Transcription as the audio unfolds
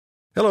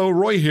Hello,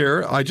 Roy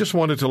here. I just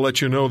wanted to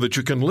let you know that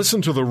you can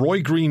listen to The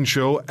Roy Green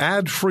Show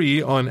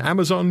ad-free on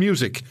Amazon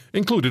Music,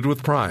 included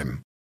with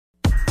Prime.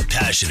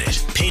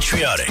 Passionate,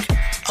 patriotic,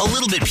 a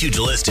little bit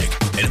pugilistic,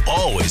 and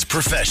always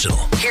professional.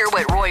 Hear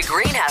what Roy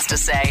Green has to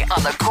say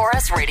on the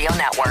Chorus Radio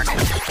Network.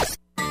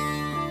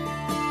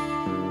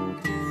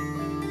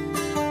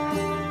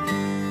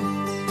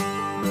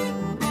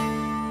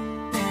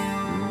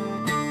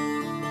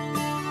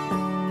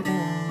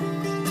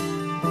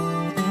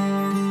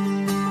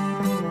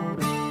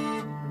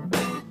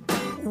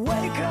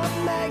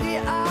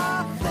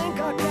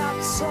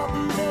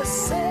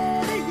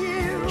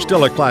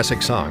 Still a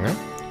classic song, huh?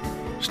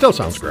 Still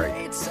sounds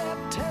great.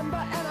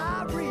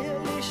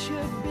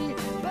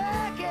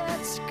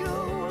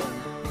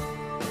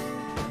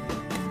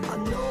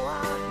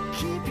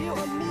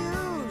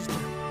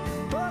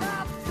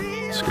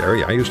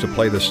 Scary. I used to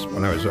play this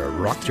when I was a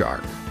rock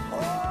jock.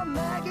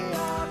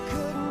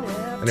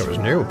 And it was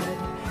new.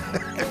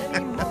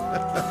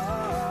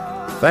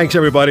 Thanks,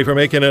 everybody, for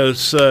making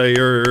us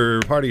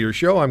your part of your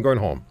show. I'm going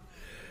home.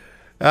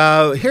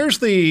 Here's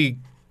the...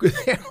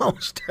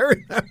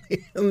 staring at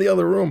me in the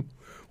other room.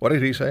 What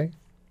did he say?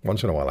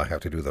 Once in a while, I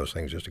have to do those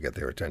things just to get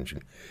their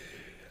attention.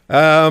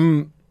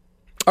 All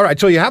right,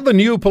 so you have the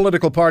new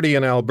political party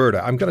in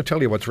Alberta. I'm going to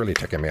tell you what's really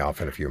ticking me off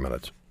in a few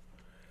minutes.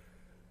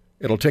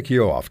 It'll tick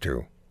you off,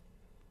 too.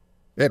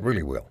 It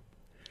really will.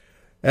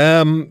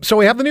 So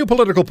we have the new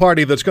political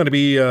party that's going to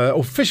be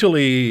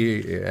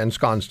officially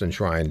ensconced,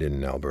 enshrined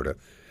in Alberta.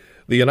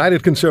 The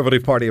United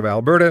Conservative Party of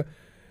Alberta.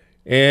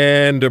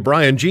 And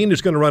Brian Jean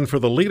is going to run for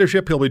the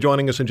leadership. He'll be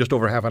joining us in just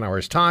over half an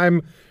hour's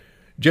time.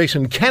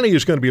 Jason Kenney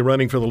is going to be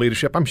running for the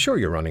leadership. I'm sure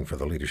you're running for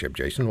the leadership,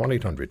 Jason.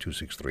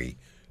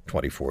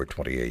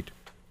 1-800-263-2428.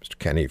 Mr.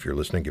 Kenney, if you're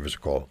listening, give us a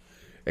call.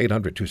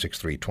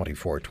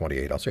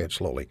 800-263-2428. I'll say it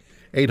slowly.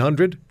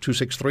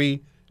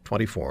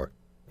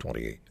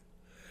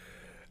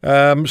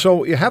 800-263-2428.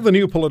 So you have the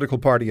new political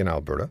party in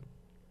Alberta.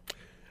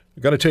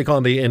 You're going to take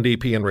on the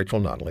NDP and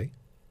Rachel Notley.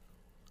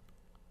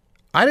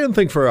 I didn't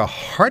think for a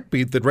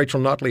heartbeat that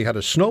Rachel Notley had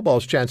a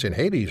snowball's chance in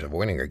Hades of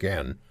winning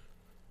again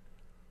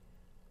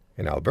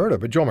in Alberta.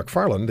 But Joe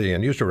McFarland, the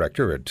news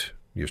director at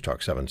News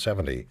Talk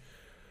 770,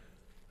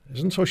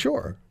 isn't so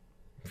sure.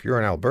 If you're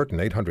an Albertan,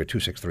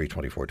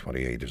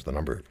 800-263-2428 is the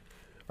number.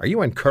 Are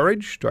you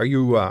encouraged? Are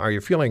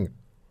you feeling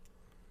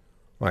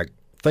like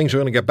things are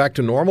going to get back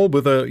to normal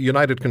with a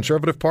United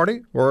Conservative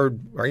Party? Or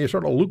are you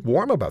sort of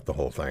lukewarm about the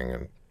whole thing?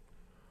 And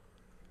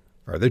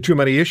are there too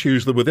many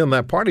issues within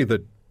that party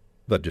that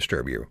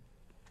disturb you?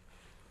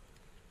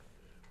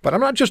 But I'm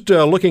not just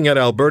looking at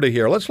Alberta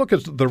here. Let's look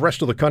at the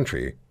rest of the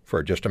country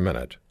for just a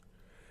minute.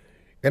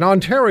 In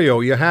Ontario,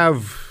 you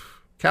have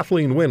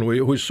Kathleen Wynne,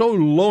 who's so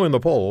low in the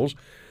polls,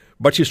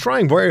 but she's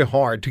trying very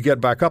hard to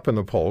get back up in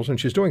the polls, and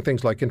she's doing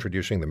things like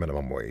introducing the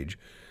minimum wage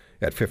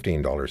at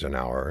 $15 an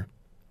hour.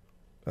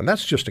 And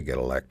that's just to get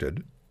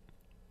elected.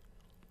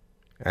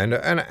 And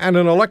an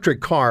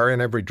electric car in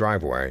every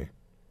driveway.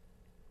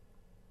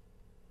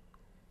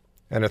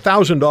 And a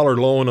 $1,000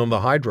 loan on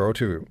the hydro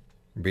to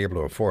be able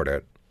to afford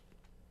it.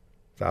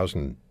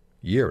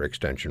 1,000-year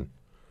extension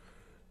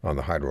on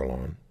the hydro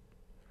loan.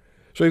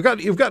 So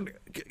you've got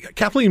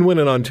Kathleen Wynne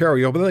in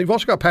Ontario, but then you've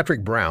also got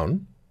Patrick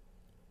Brown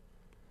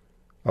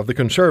of the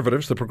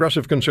Conservatives, the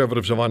Progressive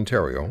Conservatives of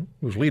Ontario,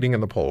 who's leading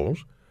in the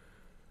polls.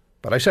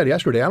 But I said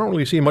yesterday, I don't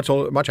really see much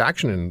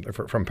action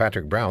from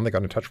Patrick Brown. They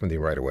got in touch with me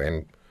right away, and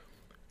I'm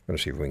going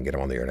to see if we can get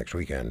him on the air next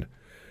weekend.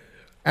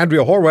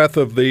 Andrea Horwath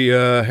of the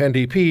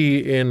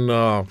NDP in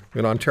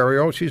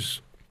Ontario,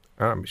 she's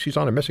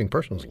on a missing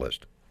persons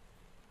list.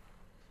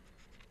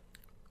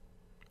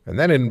 And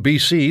then in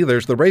BC,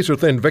 there's the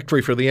razor-thin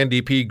victory for the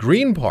NDP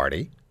Green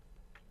Party,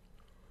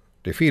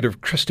 defeat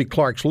of Christy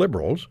Clark's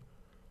Liberals.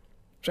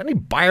 Is there any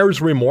buyer's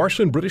remorse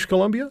in British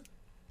Columbia?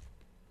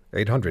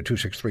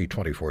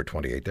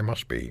 800-263-2428. There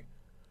must be.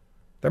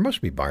 There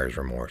must be buyer's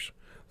remorse.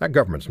 That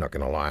government's not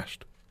going to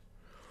last.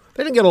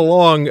 They didn't get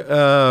along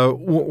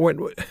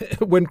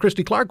when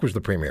Christy Clark was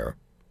the premier.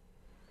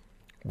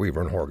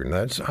 Weaver and Horgan.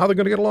 That's how they're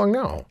going to get along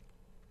now.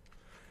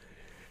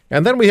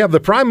 And then we have the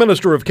Prime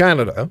Minister of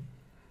Canada,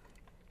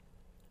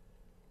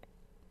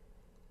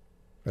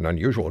 an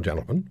unusual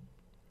gentleman,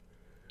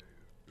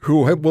 who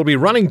will be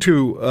running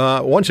to,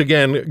 once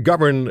again,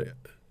 govern,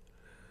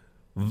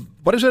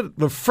 what is it?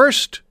 The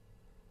first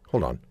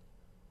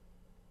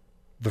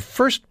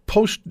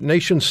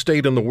post-nation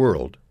state in the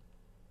world.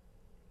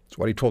 That's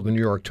what he told the New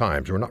York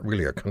Times. We're not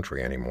really a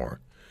country anymore.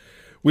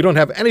 We don't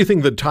have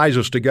anything that ties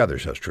us together,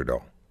 says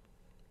Trudeau.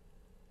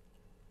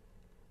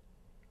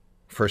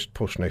 First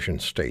post-nation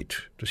state.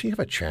 Does he have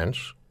a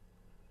chance?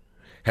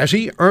 Has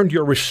he earned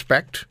your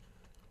respect?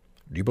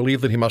 Do you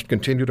believe that he must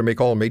continue to make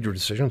all major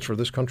decisions for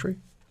this country?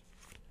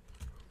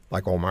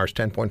 Like Omar's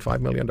 $10.5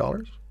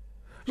 million?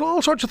 There's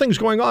all sorts of things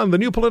going on. The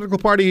new political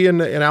party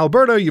in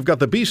Alberta. You've got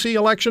the BC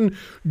election.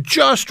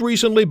 Just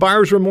recently,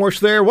 buyer's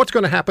remorse there. What's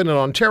going to happen in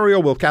Ontario?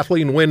 Will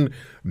Kathleen Wynne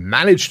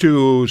manage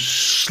to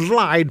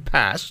slide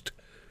past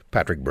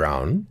Patrick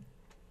Brown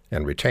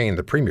and retain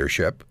the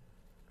premiership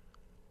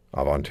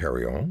of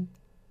Ontario?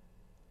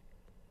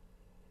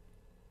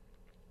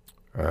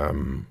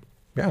 and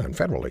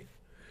federally.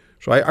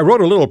 So I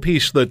wrote a little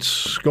piece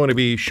that's going to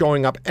be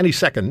showing up any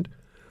second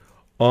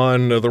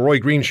on the Roy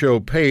Green Show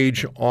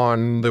page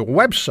on the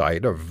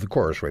website of the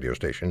Chorus radio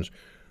stations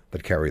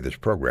that carry this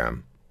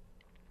program.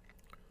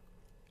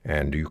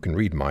 And you can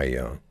read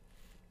my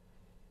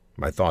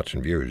thoughts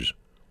and views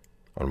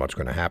on what's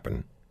going to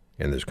happen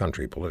in this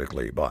country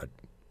politically. But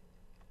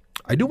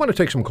I do want to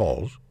take some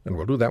calls, and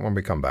we'll do that when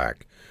we come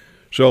back.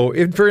 So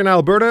if you're in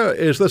Alberta,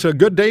 is this a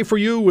good day for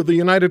you with the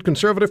United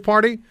Conservative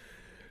Party?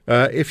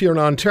 If you're in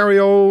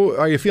Ontario,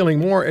 are you feeling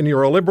more, and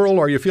you're a Liberal,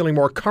 are you feeling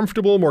more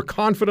comfortable, more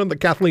confident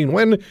that Kathleen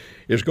Wynne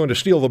is going to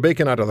steal the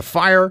bacon out of the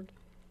fire?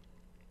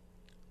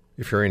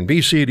 If you're in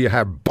BC, do you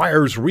have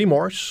buyer's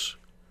remorse?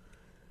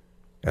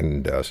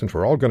 And since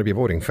we're all going to be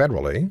voting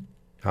federally,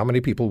 how many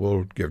people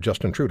will give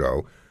Justin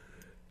Trudeau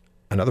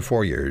another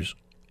 4 years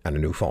and a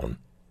new phone?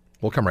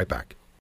 We'll come right back.